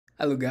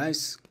Hello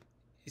guys,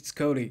 it's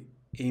Cody.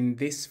 In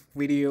this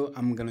video,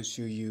 I'm gonna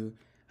show you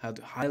how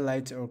to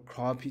highlight or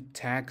copy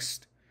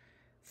text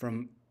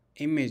from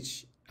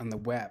image on the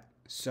web.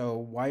 So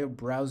while you're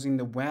browsing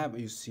the web,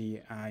 you see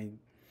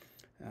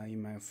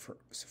in my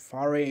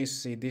Safari, you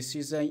see this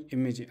is an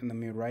image, and let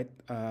me right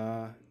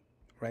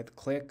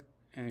click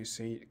and you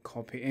see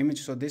copy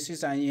image. So this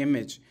is an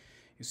image.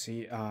 You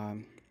see, I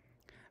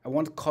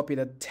want to copy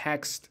the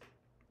text.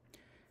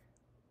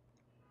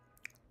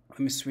 Let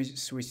me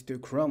switch to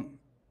Chrome.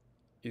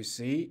 You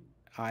see,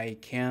 I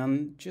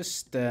can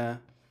just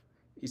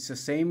it's the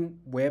same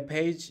web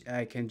page.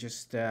 I can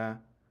just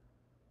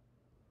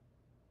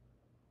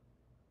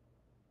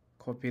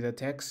copy the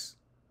text.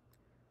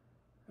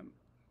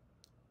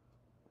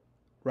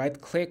 Right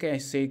click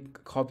and say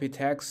copy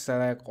text,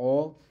 select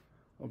all,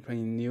 open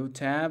a new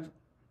tab.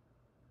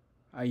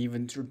 I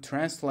even do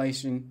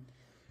translation.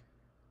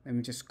 Let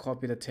me just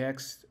copy the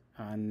text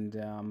and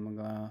I'm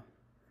gonna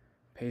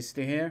paste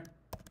it here.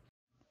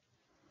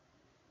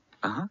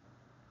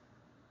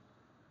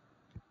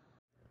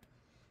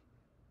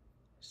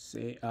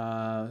 See,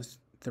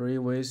 3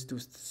 ways to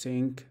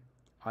sync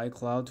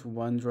iCloud to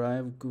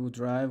OneDrive, Google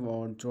Drive,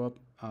 or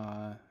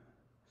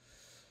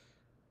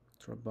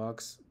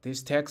Dropbox.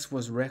 This text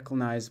was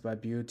recognized by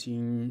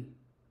built-in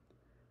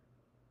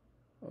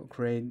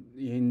create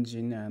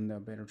engine, and a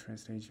better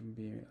translation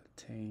be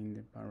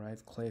obtained by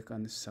right-click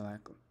and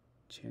select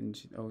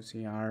change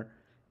OCR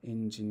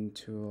engine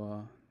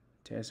to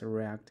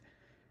Tesseract.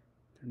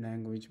 The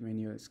language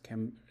menu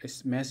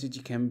this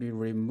message can be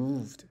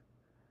removed.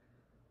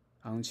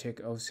 Uncheck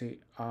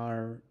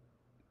OCR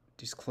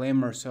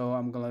disclaimer. So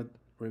I'm gonna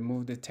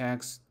remove the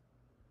text.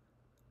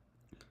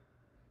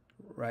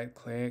 Right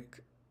click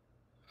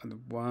on the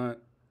one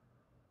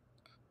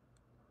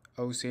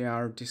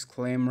OCR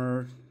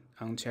disclaimer.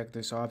 Uncheck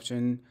this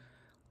option.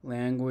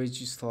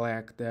 Language,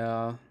 select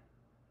the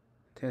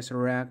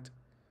Tesseract.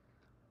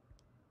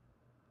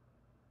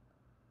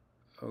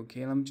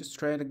 Okay, let me just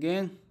try it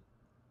again.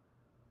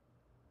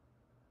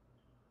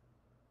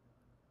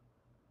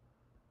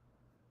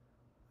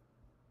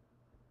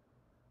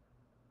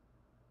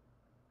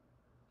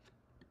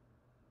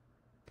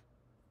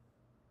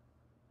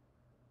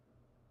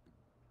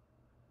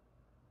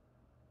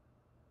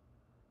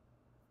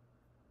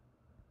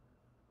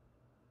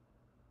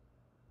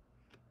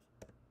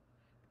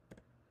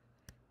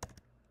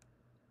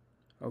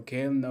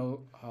 Okay,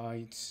 no,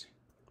 it's,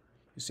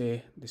 you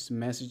see this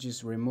message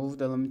is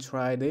removed. Let me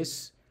try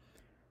this.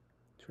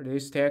 Try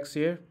this text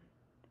here.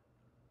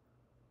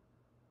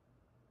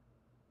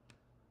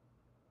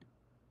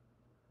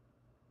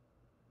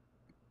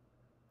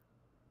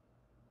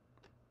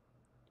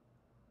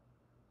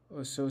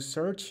 Also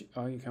search.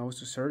 You can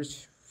also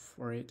search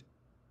for it.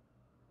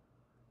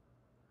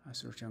 I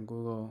search on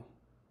Google.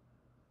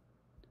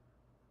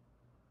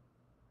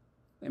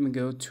 Let me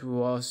go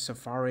to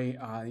Safari.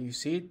 You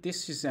see,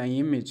 this is an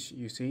image.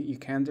 You see, you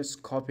can't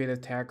just copy the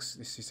text.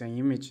 This is an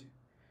image.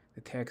 The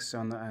text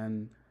on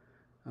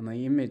the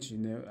image. You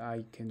know,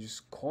 I can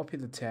just copy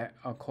the text,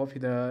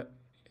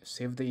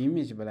 save the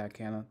image, but I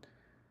cannot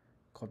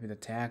copy the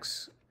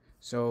text.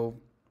 So,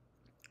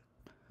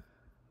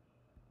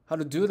 how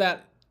to do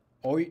that?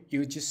 Or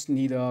you just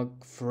need a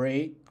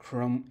free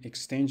Chrome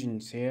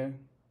extension here.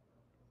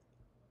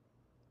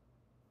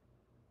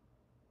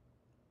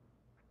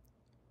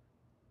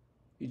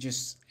 You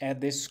just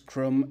add this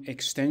Chrome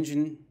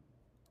extension,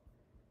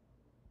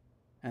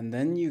 and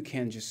then you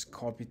can just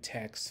copy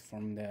text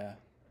from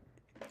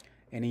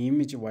any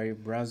image while you're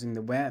browsing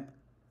the web.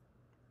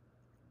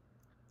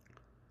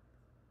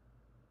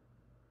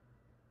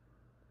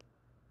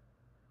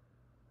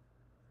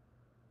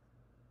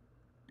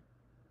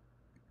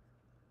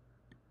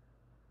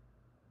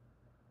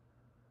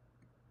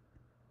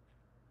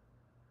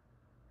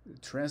 The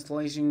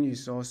translation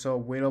is also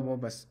available,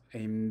 but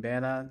in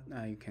beta,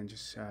 you can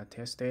just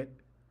test it.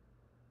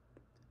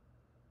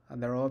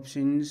 Other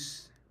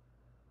options,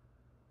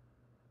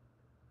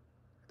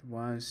 the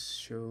ones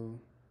show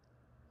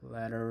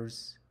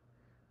letters,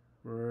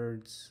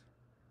 words.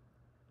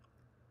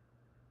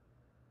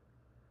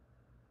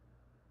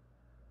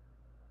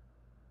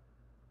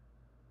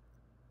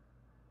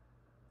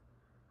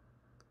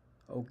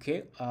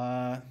 Okay,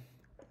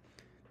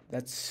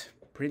 that's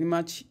pretty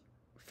much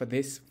for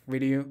this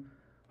video.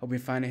 Hope you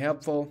find it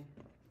helpful.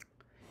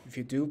 If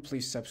you do,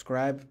 please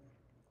subscribe,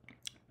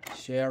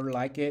 share,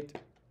 like it.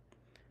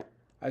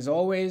 As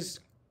always,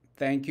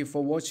 thank you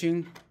for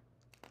watching.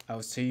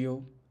 I'll see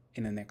you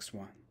in the next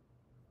one.